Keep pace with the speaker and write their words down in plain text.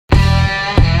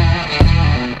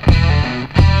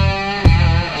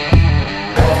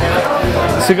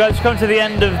So guys, we've come to the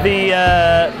end of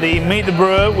the Meet the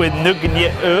Brewer with Nøgne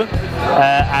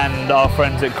and our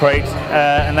friends at Crate,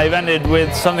 and they've ended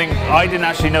with something I didn't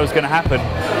actually know was going to happen,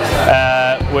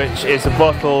 which is a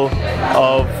bottle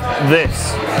of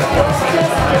this.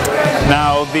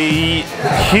 Now the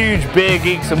huge beer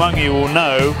geeks among you will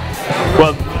know,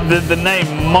 well, the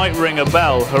name might ring a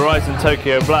bell, Horizon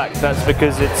Tokyo Black. That's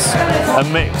because it's a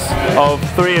mix of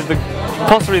three of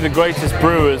possibly the greatest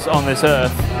brewers on this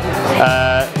earth,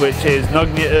 which is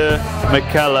Nøgne,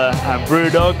 Mikkeller and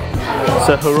Brewdog.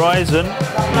 So Horizon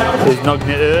is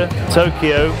Nøgne,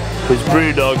 Tokyo is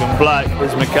Brewdog, and Black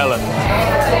is Mikkeller.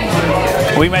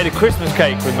 We made a Christmas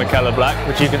cake with Mikkeller Black,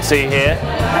 which you can see here,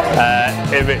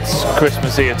 if it's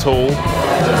Christmassy at all.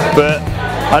 But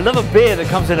I love a beer that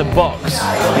comes in a box,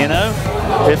 you know?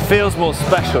 It feels more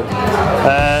special.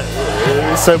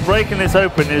 So breaking this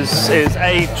open is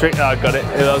a trick. Oh, I got it.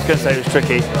 I was going to say it was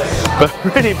tricky, but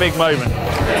really big moment.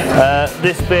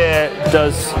 This beer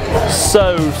does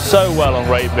so well on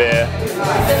Rate Beer.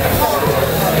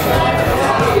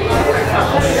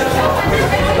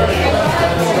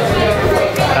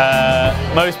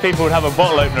 Most people would have a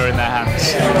bottle opener in their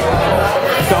hands.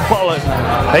 Got a bottle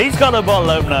opener. He's got a bottle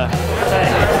opener.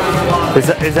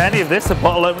 Is any of this a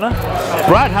bottle opener?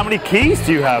 Brad, how many keys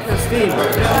do you have? 15.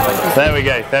 There we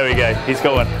go, there we go. He's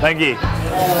got one. Thank you.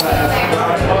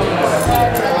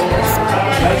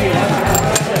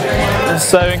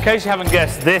 So in case you haven't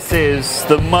guessed, this is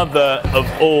the mother of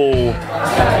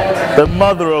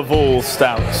all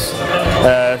stouts.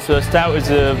 So a stout is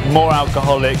a more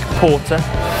alcoholic porter.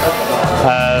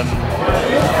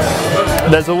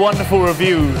 There's a wonderful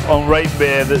review on Rate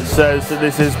Beer that says that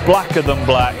this is blacker than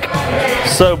black.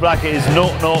 So black it is 000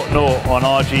 on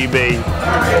RGB.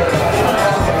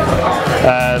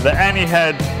 That any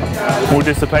head will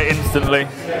dissipate instantly.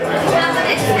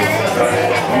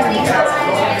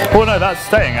 Oh no, that's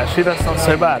staying actually, that's not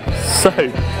so bad. So,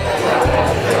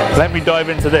 let me dive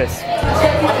into this.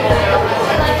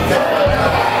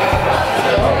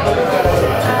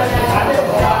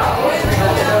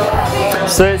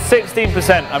 So it's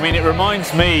 16%. I mean, it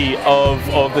reminds me of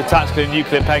the Tactical and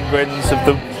Nuclear Penguins, of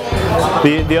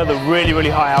the other really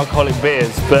high alcoholic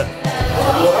beers, but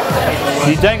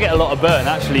you don't get a lot of burn.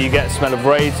 Actually, you get a smell of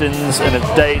raisins and of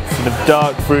dates and of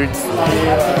dark fruits.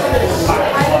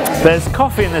 There's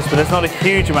coffee in this, but there's not a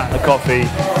huge amount of coffee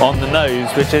on the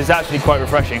nose, which is actually quite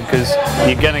refreshing because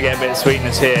you're going to get a bit of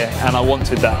sweetness here, and I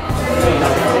wanted that.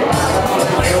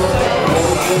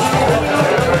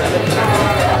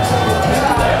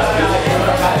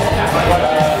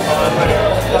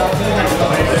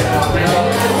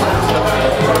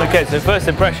 Okay, so first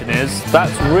impression is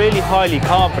that's really highly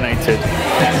carbonated.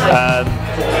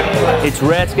 It's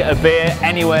rare to get a beer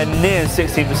anywhere near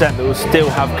 16% that will still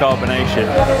have carbonation,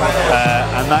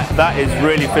 and that is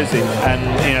really fizzy. And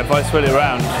you know, if I swirl it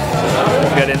around,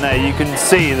 get in there, you can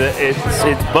see that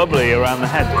it's bubbly around the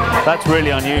head. That's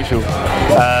really unusual,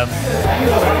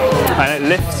 and it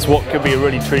lifts what could be a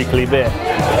really treacly beer.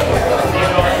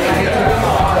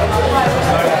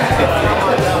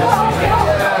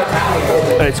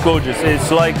 It's gorgeous. It's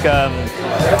like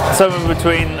somewhere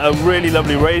between a really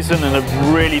lovely raisin and a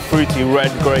really fruity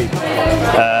red grape.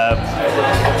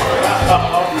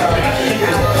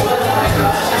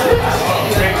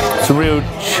 It's a real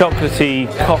chocolatey,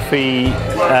 coffee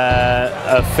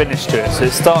finish to it. So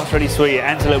it starts really sweet, it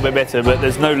ends a little bit bitter, but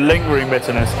there's no lingering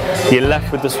bitterness. You're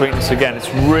left with the sweetness again. It's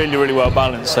really well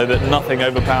balanced so that nothing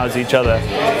overpowers each other.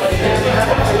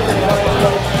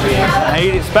 And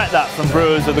you'd expect that from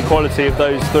brewers of the quality of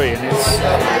those three, and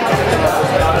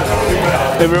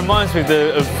it reminds me of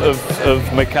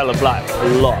Mikkeller Black a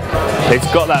lot. It's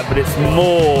got that, but it's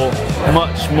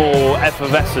much more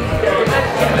effervescent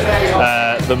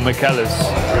than Mikkeller's.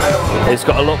 It's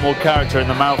got a lot more character in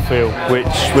the mouthfeel,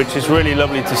 which is really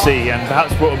lovely to see, and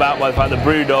perhaps brought about by the fact that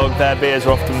Brewdog, their beers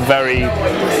are often very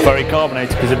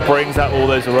carbonated because it brings out all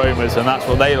those aromas, and that's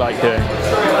what they like doing.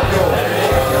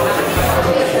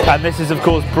 And this is of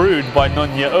course brewed by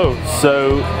Nøgne,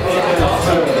 so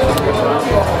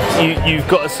you've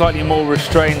got a slightly more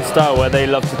restrained style where they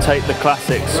love to take the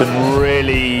classics and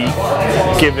really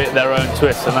give it their own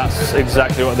twist, and that's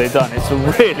exactly what they've done. It's a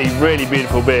really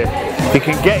beautiful beer. If you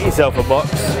can get yourself a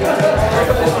box,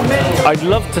 I'd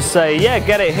love to say, yeah,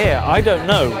 get it here. I don't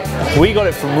know. We got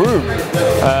it from Room.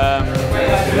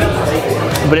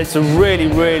 But it's a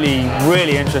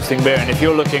really interesting beer, and if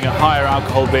you're looking at higher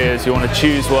alcohol beers, you want to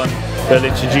choose one they'll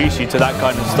introduce you to that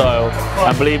kind of style.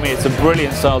 And believe me, it's a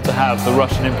brilliant style to have, the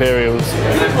Russian Imperials.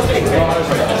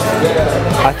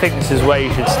 I think this is where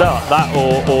you should start, that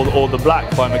or the black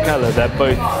by Mikkeller. They're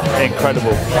both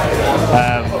incredible.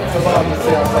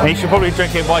 And you should probably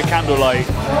drink it by candlelight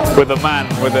with a man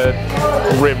with a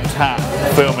rimmed hat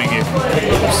filming you.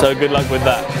 So good luck with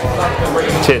that.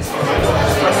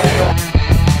 Cheers.